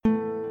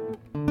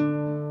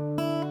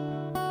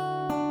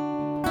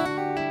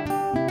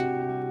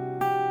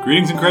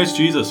Greetings in Christ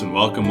Jesus, and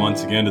welcome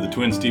once again to the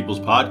Twin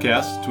Steeples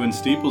podcast. Twin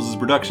Steeples is a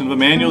production of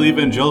Emmanuel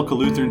Evangelical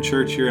Lutheran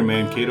Church here in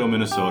Mankato,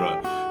 Minnesota,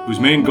 whose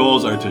main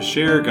goals are to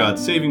share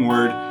God's saving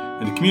word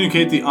and to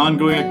communicate the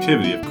ongoing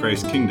activity of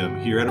Christ's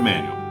kingdom here at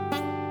Emmanuel.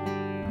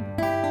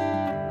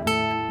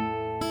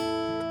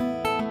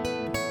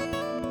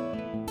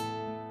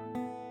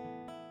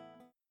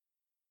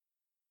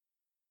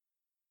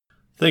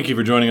 Thank you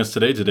for joining us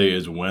today. Today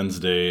is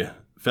Wednesday,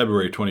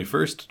 February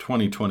 21st,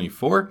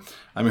 2024.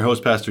 I'm your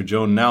host, Pastor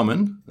Joe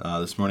Nauman.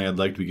 This morning I'd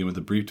like to begin with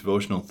a brief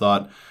devotional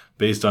thought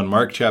based on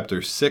Mark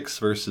chapter 6,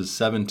 verses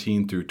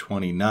 17 through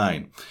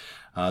 29.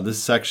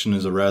 This section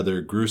is a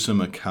rather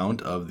gruesome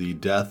account of the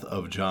death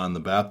of John the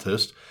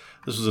Baptist.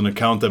 This was an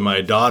account that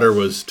my daughter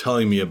was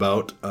telling me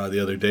about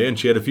the other day, and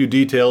she had a few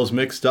details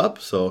mixed up,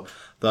 so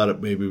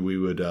thought maybe we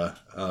would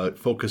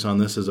focus on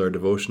this as our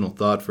devotional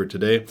thought for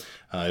today.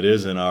 It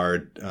is in our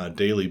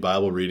daily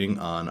Bible reading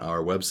on our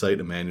website,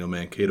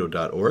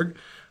 emmanuelmankato.org.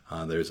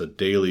 There's a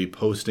daily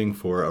posting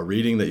for a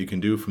reading that you can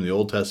do from the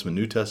Old Testament,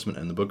 New Testament,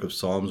 and the book of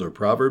Psalms or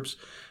Proverbs.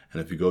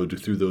 And if you go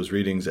through those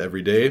readings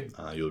every day,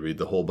 you'll read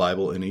the whole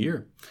Bible in a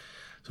year.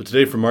 So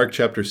today from Mark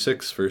chapter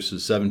 6,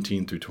 verses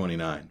 17 through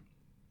 29.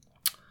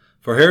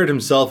 For Herod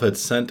himself had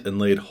sent and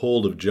laid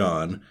hold of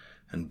John,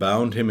 and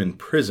bound him in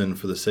prison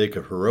for the sake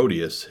of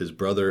Herodias, his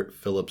brother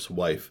Philip's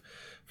wife,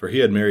 for he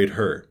had married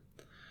her.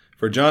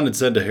 For John had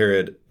said to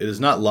Herod, "It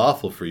is not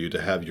lawful for you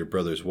to have your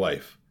brother's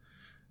wife."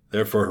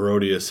 Therefore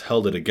Herodias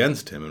held it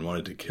against him and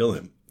wanted to kill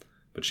him.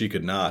 But she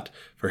could not,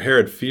 for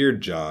Herod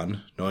feared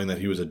John, knowing that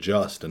he was a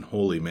just and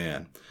holy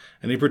man,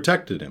 and he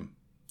protected him.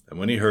 And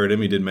when he heard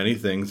him, he did many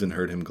things and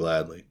heard him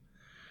gladly.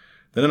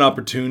 Then an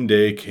opportune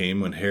day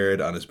came when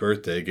Herod, on his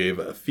birthday, gave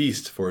a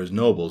feast for his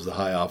nobles, the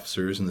high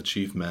officers, and the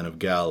chief men of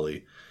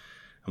Galilee.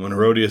 And when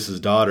Herodias'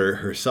 daughter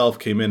herself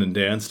came in and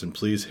danced and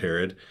pleased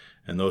Herod,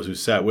 and those who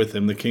sat with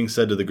him, the king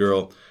said to the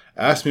girl,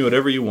 "Ask me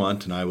whatever you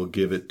want, and I will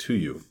give it to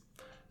you."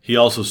 He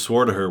also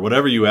swore to her,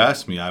 "Whatever you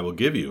ask me, I will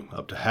give you,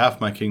 up to half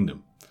my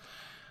kingdom."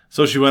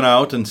 So she went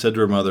out and said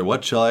to her mother,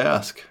 "What shall I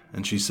ask?"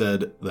 And she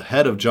said, "The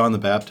head of John the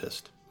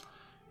Baptist."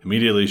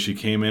 Immediately she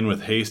came in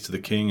with haste to the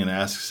king and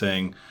asked,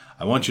 saying,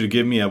 "I want you to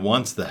give me at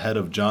once the head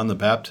of John the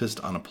Baptist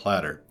on a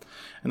platter."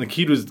 And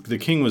the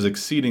king was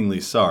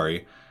exceedingly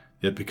sorry,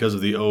 yet because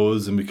of the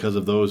oaths and because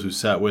of those who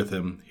sat with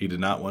him, he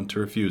did not want to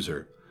refuse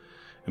her.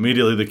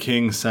 Immediately the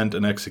king sent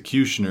an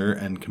executioner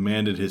and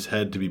commanded his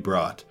head to be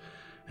brought.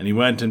 And he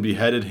went and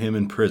beheaded him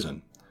in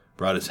prison,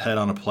 brought his head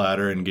on a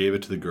platter and gave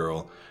it to the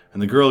girl,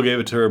 and the girl gave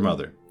it to her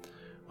mother.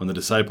 When the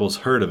disciples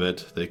heard of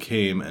it, they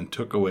came and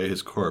took away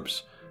his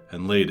corpse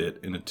and laid it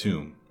in a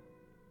tomb.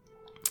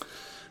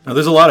 Now,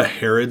 there's a lot of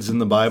Herods in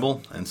the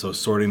Bible, and so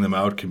sorting them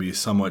out can be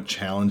somewhat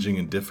challenging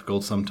and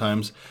difficult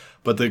sometimes.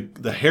 But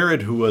the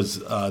Herod who was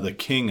the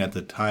king at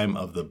the time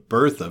of the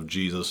birth of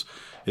Jesus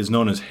is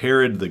known as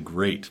Herod the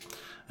Great.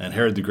 And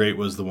Herod the Great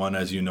was the one,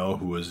 as you know,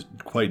 who was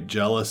quite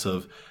jealous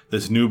of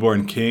this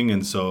newborn king,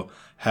 and so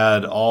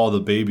had all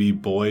the baby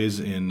boys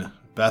in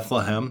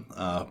Bethlehem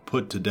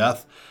put to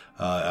death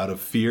out of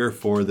fear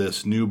for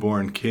this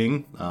newborn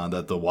king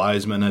that the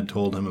wise men had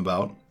told him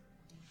about.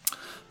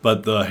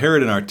 But the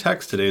Herod in our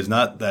text today is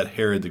not that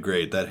Herod the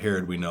Great. That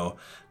Herod we know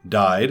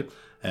died.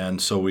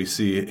 And so we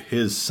see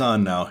his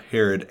son now,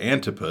 Herod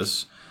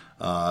Antipas,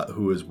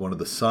 who is one of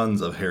the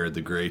sons of Herod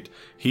the Great.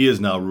 He is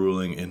now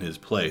ruling in his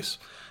place.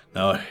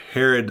 Now,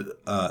 Herod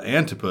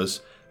Antipas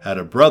had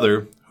a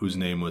brother whose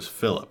name was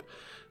Philip.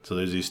 So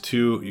there's these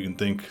two, you can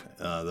think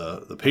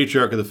the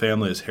patriarch of the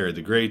family is Herod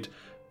the Great.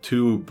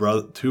 Two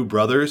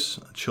brothers,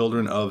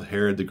 children of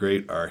Herod the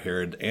Great, are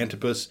Herod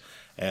Antipas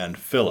and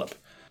Philip.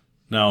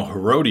 Now,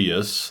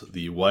 Herodias,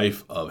 the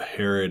wife of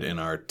Herod in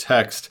our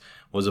text,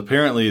 was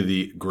apparently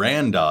the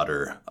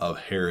granddaughter of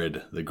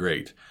Herod the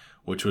Great,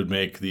 which would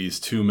make these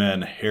two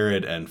men,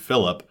 Herod and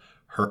Philip,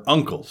 her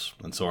uncles.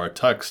 And so our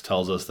text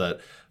tells us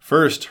that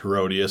first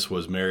Herodias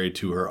was married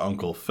to her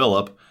uncle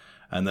Philip,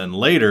 and then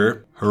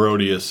later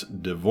Herodias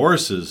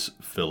divorces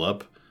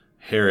Philip.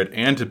 Herod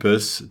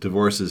Antipas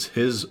divorces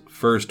his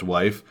first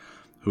wife,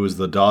 who is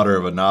the daughter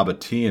of a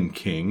Nabatean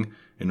king,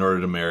 in order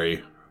to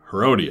marry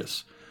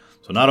Herodias.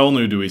 So not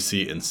only do we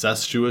see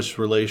incestuous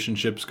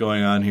relationships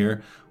going on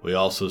here, we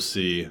also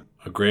see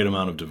a great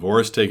amount of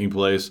divorce taking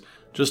place,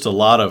 just a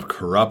lot of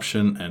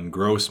corruption and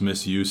gross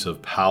misuse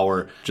of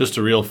power, just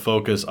a real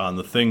focus on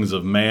the things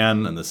of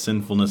man and the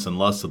sinfulness and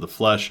lust of the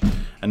flesh,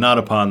 and not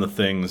upon the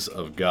things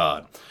of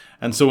God.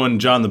 And so when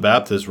John the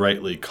Baptist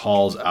rightly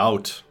calls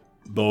out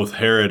both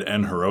Herod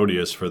and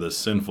Herodias for this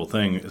sinful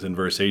thing, in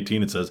verse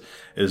 18 it says,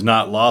 "It is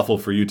not lawful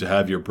for you to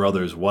have your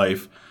brother's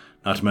wife,"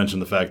 not to mention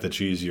the fact that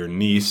she's your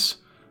niece,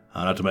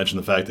 not to mention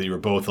the fact that you were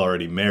both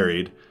already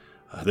married.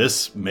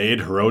 This made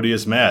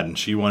Herodias mad, and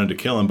she wanted to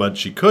kill him, but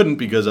she couldn't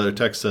because our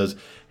text says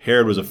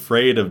Herod was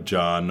afraid of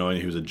John,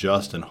 knowing he was a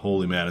just and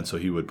holy man, and so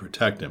he would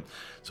protect him.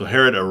 So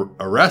Herod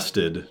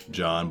arrested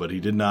John, but he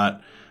did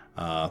not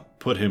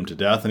put him to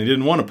death, and he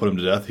didn't want to put him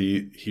to death.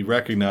 He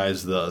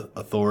recognized the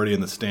authority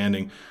and the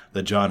standing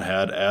that John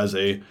had as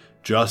a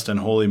just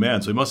and holy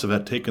man, so he must have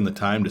had taken the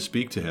time to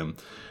speak to him.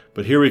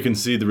 But here we can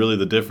see really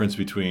the difference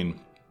between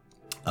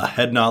a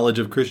head knowledge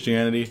of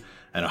Christianity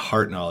and a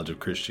heart knowledge of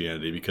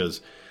Christianity,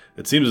 because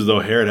it seems as though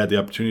Herod had the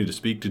opportunity to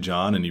speak to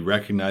John and he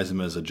recognized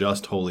him as a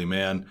just, holy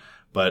man.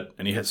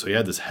 He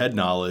had this head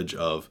knowledge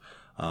of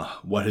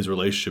what his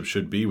relationship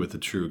should be with the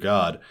true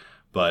God.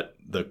 But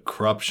the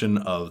corruption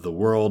of the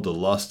world, the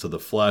lust of the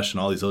flesh, and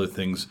all these other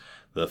things,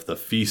 the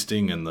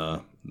feasting and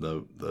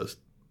the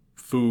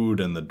food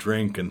and the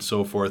drink and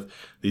so forth,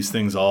 these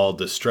things all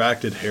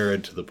distracted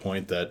Herod to the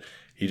point that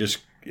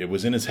it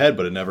was in his head,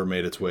 but it never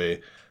made its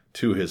way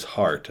to his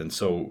heart. And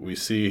so we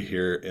see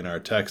here in our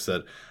text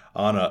that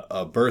on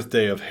a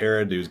birthday of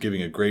Herod, he was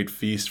giving a great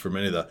feast for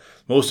many of the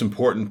most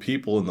important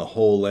people in the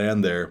whole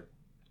land there,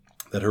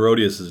 that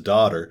Herodias'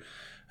 daughter.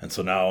 And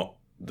so now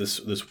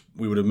this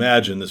we would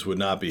imagine this would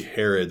not be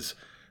Herod's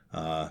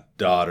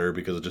daughter,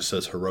 because it just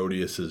says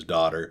Herodias'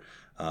 daughter.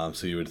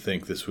 So you would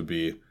think this would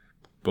be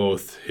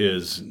both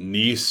his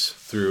niece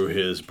through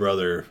his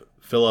brother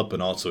Philip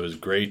and also his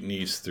great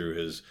niece through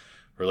his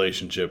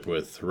relationship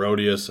with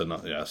Herodias.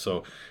 And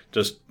so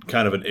just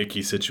kind of an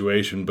icky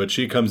situation. But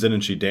she comes in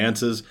and she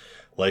dances,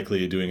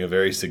 likely doing a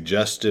very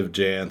suggestive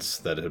dance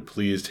that had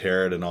pleased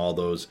Herod and all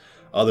those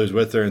others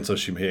with her. And so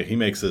he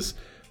makes this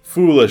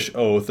foolish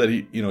oath that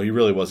he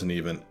really wasn't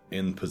even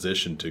in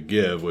position to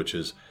give, which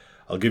is,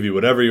 I'll give you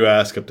whatever you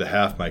ask, up to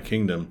half my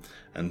kingdom.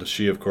 And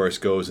she, of course,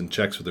 goes and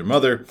checks with her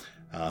mother,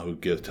 who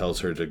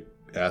tells her to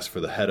ask for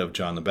the head of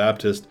John the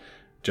Baptist.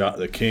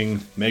 The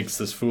king makes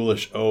this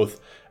foolish oath,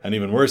 and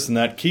even worse than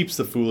that, keeps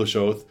the foolish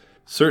oath.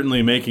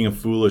 Certainly making a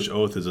foolish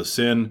oath is a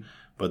sin,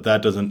 but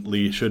that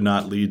should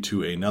not lead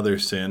to another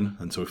sin.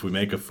 And so if we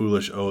make a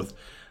foolish oath,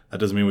 that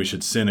doesn't mean we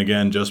should sin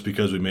again just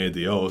because we made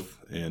the oath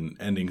in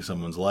ending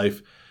someone's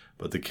life.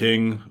 But the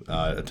king,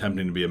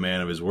 attempting to be a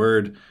man of his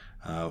word,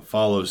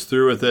 follows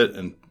through with it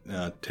and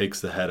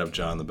takes the head of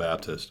John the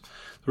Baptist.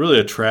 It's really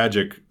a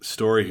tragic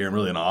story here, and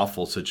really an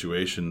awful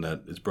situation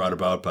that is brought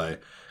about by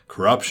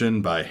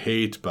corruption, by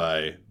hate,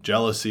 by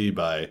jealousy,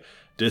 by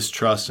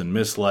distrust and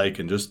mislike,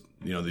 and just,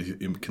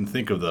 you can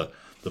think of the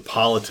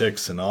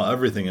politics and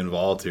everything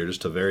involved here.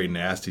 Just a very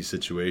nasty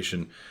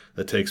situation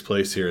that takes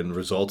place here and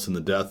results in the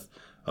death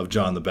of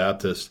John the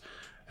Baptist.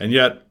 And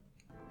yet,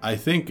 I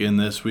think in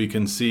this we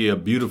can see a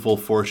beautiful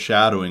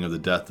foreshadowing of the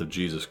death of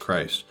Jesus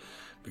Christ.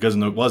 Because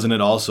wasn't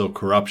it also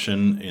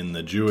corruption in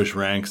the Jewish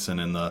ranks and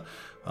in the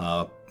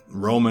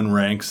Roman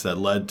ranks that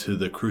led to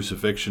the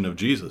crucifixion of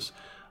Jesus?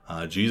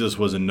 Jesus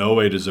was in no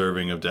way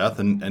deserving of death,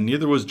 and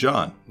neither was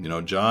John.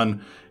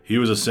 John, he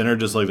was a sinner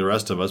just like the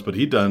rest of us, but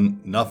he'd done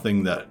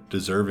nothing that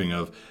deserving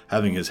of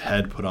having his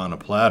head put on a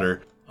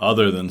platter,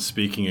 other than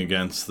speaking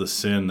against the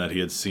sin that he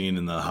had seen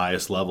in the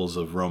highest levels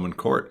of Roman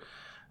court.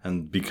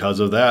 And because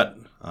of that,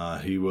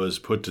 he was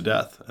put to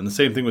death. And the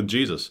same thing with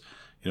Jesus.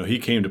 He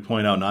came to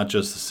point out not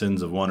just the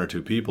sins of one or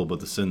two people, but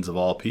the sins of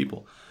all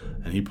people.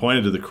 And he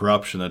pointed to the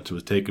corruption that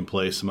was taking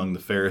place among the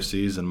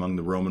Pharisees and among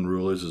the Roman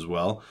rulers as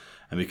well.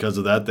 And because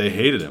of that, they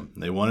hated him.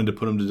 They wanted to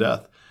put him to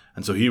death.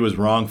 And so he was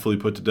wrongfully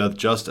put to death,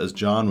 just as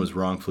John was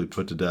wrongfully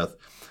put to death.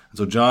 And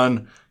so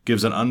John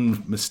gives an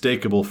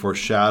unmistakable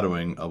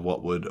foreshadowing of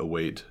what would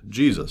await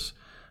Jesus.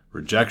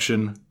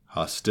 Rejection,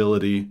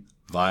 hostility,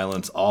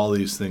 violence, all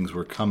these things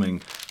were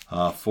coming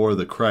for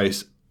the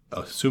Christ,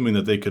 assuming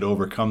that they could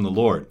overcome the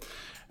Lord.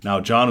 Now,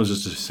 John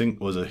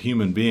was a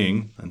human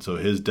being, and so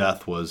his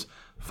death was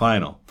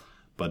final,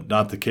 but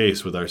not the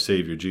case with our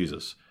Savior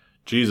Jesus.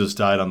 Jesus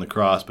died on the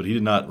cross, but he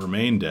did not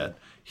remain dead.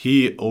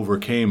 He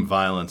overcame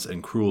violence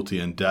and cruelty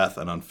and death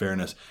and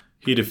unfairness.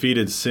 He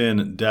defeated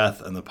sin,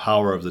 death, and the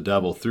power of the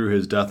devil through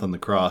his death on the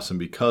cross, and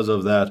because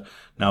of that,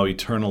 now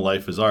eternal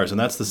life is ours. And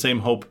that's the same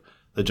hope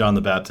that John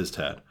the Baptist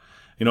had.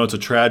 It's a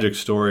tragic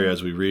story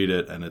as we read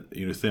it, and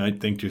I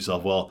think to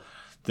yourself, well,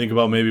 think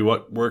about maybe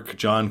what work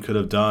John could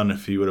have done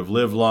if he would have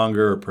lived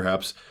longer, or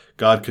perhaps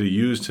God could have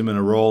used him in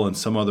a role in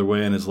some other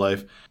way in his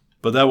life.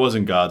 But that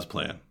wasn't God's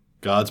plan.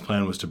 God's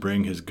plan was to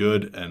bring his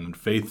good and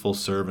faithful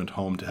servant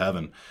home to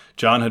heaven.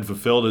 John had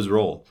fulfilled his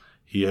role.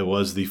 He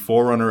was the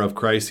forerunner of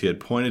Christ. He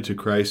had pointed to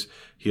Christ.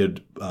 He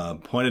had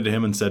pointed to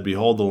him and said,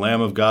 "Behold, the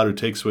Lamb of God who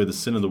takes away the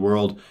sin of the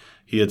world."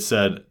 He had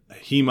said,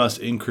 "He must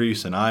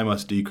increase and I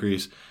must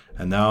decrease."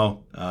 And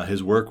now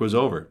his work was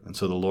over. And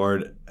so the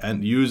Lord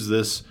used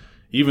this,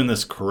 even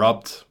this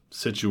corrupt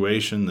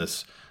situation,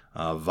 this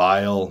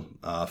vile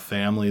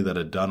family that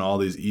had done all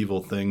these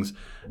evil things,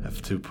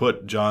 to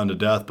put John to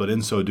death. But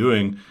in so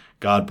doing,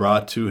 God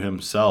brought to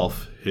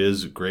himself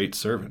his great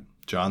servant,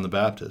 John the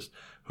Baptist,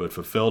 who had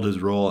fulfilled his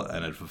role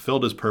and had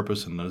fulfilled his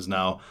purpose and is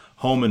now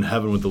home in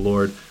heaven with the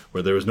Lord,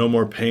 where there was no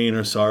more pain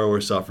or sorrow or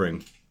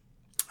suffering,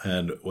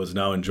 and was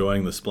now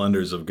enjoying the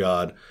splendors of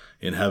God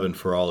in heaven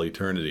for all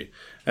eternity.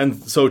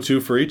 And so too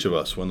for each of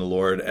us, when the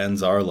Lord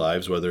ends our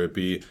lives, whether it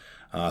be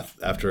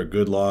after a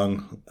good,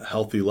 long,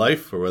 healthy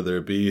life, or whether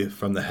it be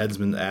from the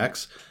headsman's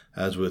axe,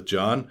 as with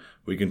John,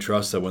 we can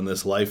trust that when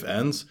this life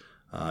ends,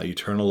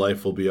 eternal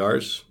life will be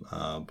ours,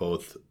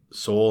 both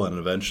soul and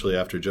eventually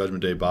after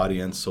Judgment Day, body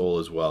and soul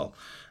as well.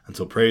 And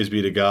so praise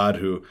be to God,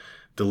 who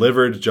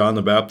delivered John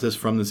the Baptist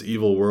from this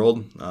evil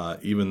world,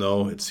 even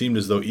though it seemed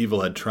as though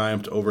evil had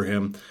triumphed over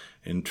him.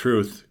 In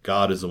truth,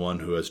 God is the one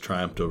who has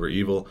triumphed over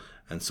evil,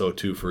 and so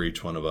too for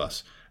each one of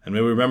us. And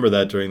may we remember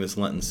that during this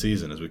Lenten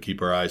season as we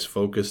keep our eyes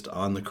focused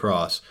on the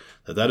cross,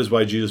 that is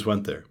why Jesus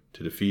went there,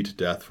 to defeat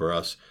death for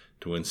us,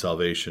 to win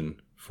salvation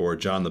for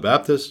John the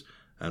Baptist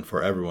and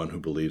for everyone who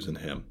believes in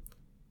him.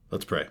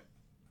 Let's pray.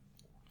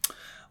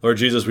 Lord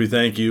Jesus, we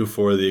thank you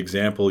for the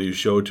example you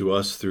showed to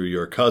us through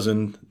your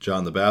cousin,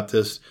 John the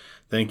Baptist.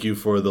 Thank you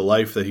for the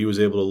life that he was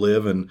able to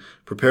live and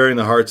preparing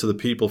the hearts of the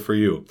people for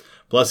you.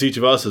 Bless each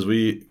of us as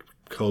we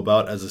go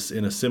about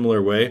in a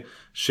similar way,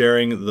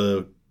 sharing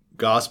the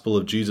gospel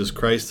of Jesus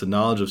Christ, the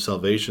knowledge of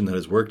salvation that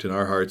has worked in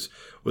our hearts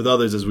with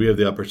others as we have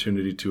the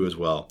opportunity to as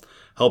well.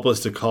 Help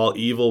us to call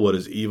evil what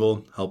is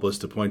evil. Help us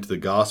to point to the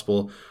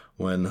gospel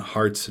when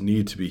hearts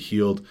need to be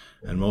healed.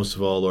 And most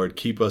of all, Lord,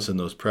 keep us in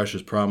those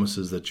precious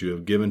promises that you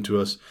have given to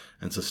us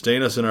and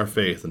sustain us in our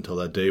faith until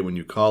that day when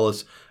you call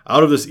us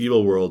out of this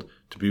evil world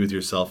to be with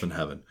yourself in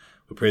heaven.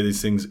 We pray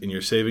these things in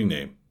your saving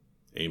name.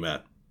 Amen.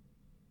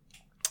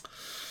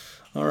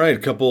 All right, a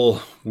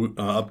couple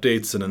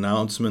updates and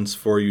announcements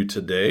for you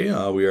today.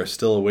 We are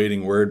still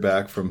awaiting word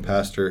back from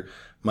Pastor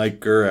Mike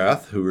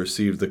Gurath, who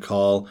received the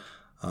call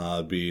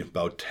be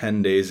about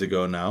 10 days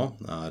ago now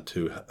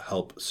to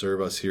help serve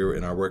us here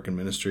in our work and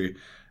ministry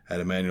at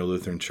Emmanuel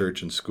Lutheran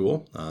Church and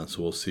School.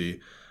 So we'll see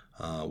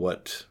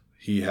what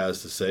he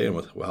has to say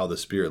and how the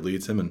Spirit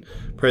leads him, and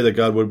pray that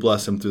God would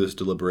bless him through this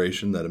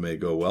deliberation, that it may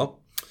go well.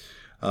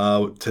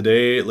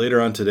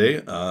 Later on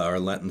today, our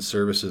Lenten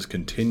services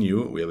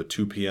continue. We have a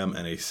 2 p.m.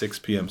 and a 6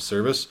 p.m.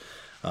 service.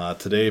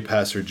 Today,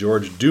 Pastor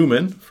George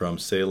Duman from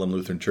Salem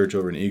Lutheran Church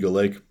over in Eagle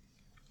Lake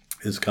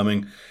is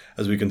coming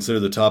as we consider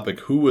the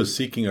topic, who was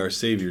seeking our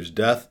Savior's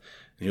death?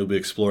 And he'll be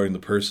exploring the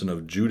person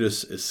of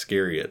Judas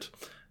Iscariot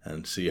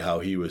and see how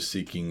he was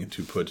seeking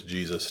to put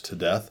Jesus to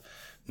death.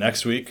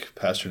 Next week,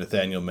 Pastor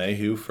Nathaniel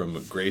Mayhew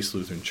from Grace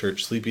Lutheran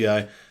Church Sleepy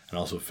Eye and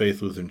also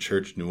Faith Lutheran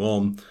Church New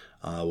Ulm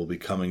will be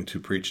coming to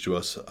preach to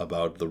us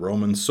about the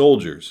Roman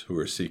soldiers who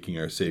were seeking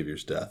our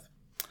Savior's death.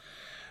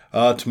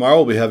 Tomorrow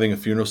we'll be having a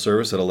funeral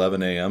service at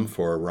 11 a.m.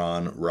 for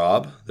Ron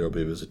Robb. There will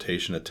be a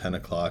visitation at 10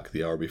 o'clock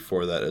the hour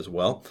before that as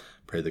well.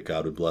 Pray that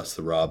God would bless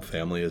the Robb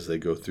family as they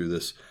go through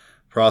this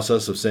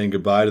process of saying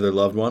goodbye to their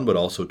loved one, but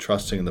also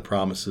trusting in the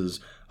promises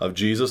of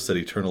Jesus that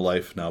eternal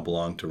life now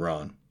belong to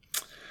Ron.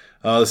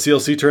 The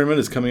CLC tournament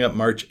is coming up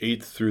March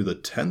 8th through the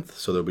 10th,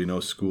 so there'll be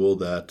no school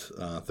that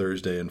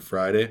Thursday and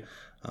Friday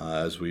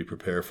as we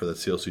prepare for the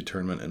CLC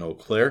tournament in Eau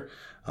Claire.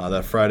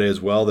 That Friday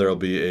as well, there will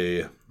be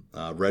a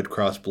Red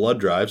Cross blood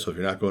drive, so if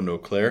you're not going to Eau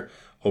Claire,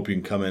 hope you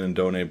can come in and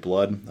donate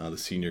blood. The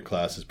senior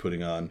class is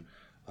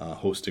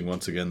hosting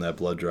once again that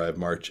blood drive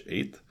March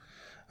 8th.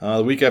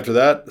 The week after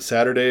that,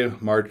 Saturday,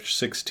 March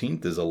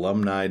 16th, is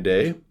Alumni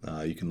Day.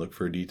 You can look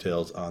for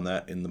details on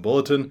that in the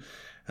bulletin.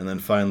 And then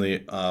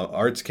finally,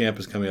 Arts Camp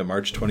is coming up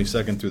March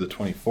 22nd through the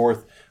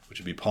 24th, which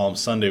would be Palm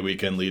Sunday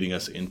weekend leading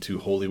us into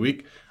Holy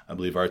Week. I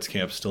believe Arts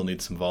Camp still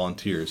needs some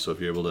volunteers, so if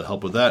you're able to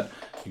help with that,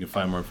 you can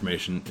find more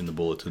information in the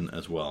bulletin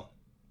as well.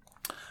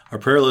 Our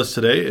prayer list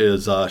today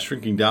is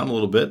shrinking down a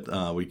little bit.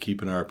 We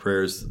keep in our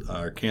prayers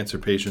our cancer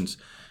patients,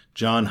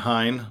 John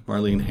Hein,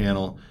 Marlene,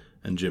 Hanel,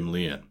 and Jim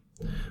Lien.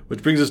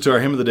 Which brings us to our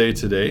hymn of the day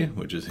today,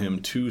 which is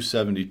hymn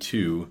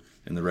 272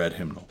 in the red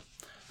hymnal.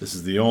 This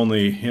is the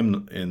only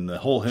hymn in the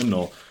whole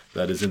hymnal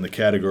that is in the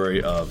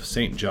category of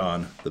St.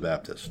 John the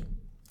Baptist.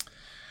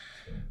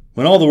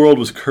 When all the world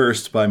was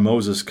cursed by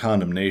Moses'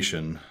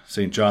 condemnation,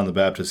 St. John the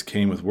Baptist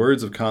came with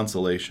words of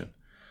consolation.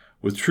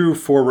 With true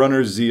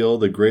forerunner's zeal,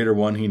 the greater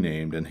one he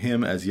named, and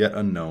him as yet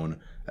unknown,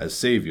 as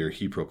Savior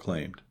he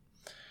proclaimed.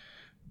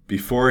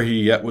 Before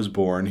he yet was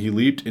born, he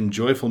leaped in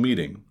joyful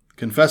meeting,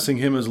 confessing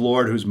him as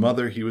Lord whose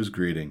mother he was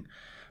greeting.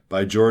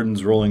 By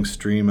Jordan's rolling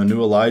stream, a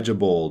new Elijah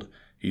bold,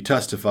 he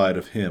testified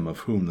of him of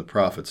whom the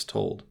prophets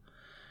told.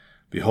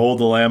 Behold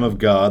the Lamb of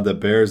God that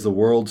bears the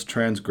world's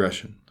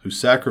transgression, whose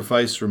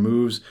sacrifice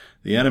removes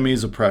the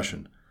enemy's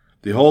oppression.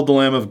 Behold the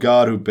Lamb of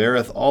God who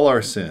beareth all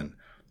our sin,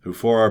 who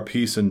for our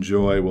peace and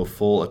joy will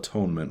full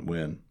atonement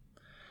win.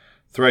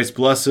 Thrice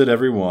blessed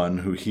every one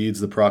who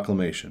heeds the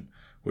proclamation,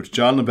 which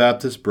John the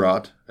Baptist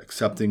brought,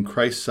 accepting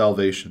Christ's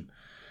salvation.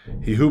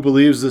 He who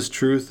believes this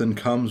truth and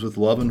comes with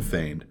love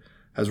unfeigned,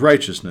 has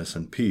righteousness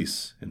and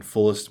peace in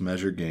fullest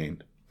measure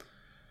gained.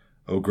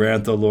 O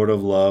grant, O Lord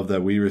of love,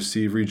 that we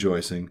receive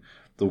rejoicing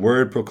the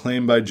word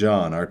proclaimed by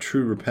John, our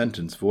true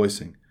repentance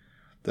voicing,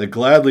 that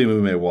gladly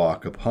we may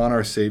walk upon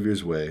our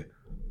Savior's way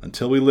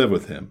until we live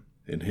with him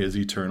in his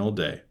eternal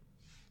day.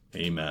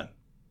 Amen.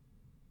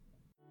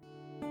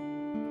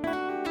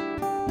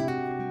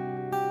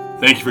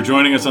 Thank you for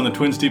joining us on the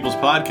Twin Steeples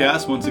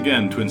podcast. Once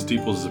again, Twin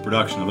Steeples is a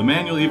production of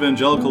Emmanuel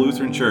Evangelical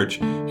Lutheran Church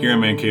here in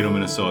Mankato,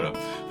 Minnesota.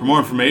 For more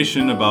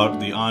information about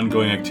the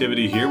ongoing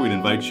activity here, we'd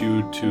invite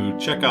you to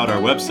check out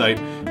our website,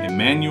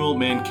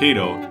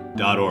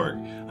 emmanuelmankato.org.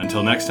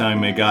 Until next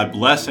time, may God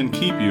bless and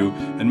keep you,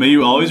 and may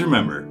you always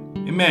remember,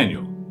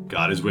 Emmanuel,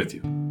 God is with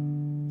you.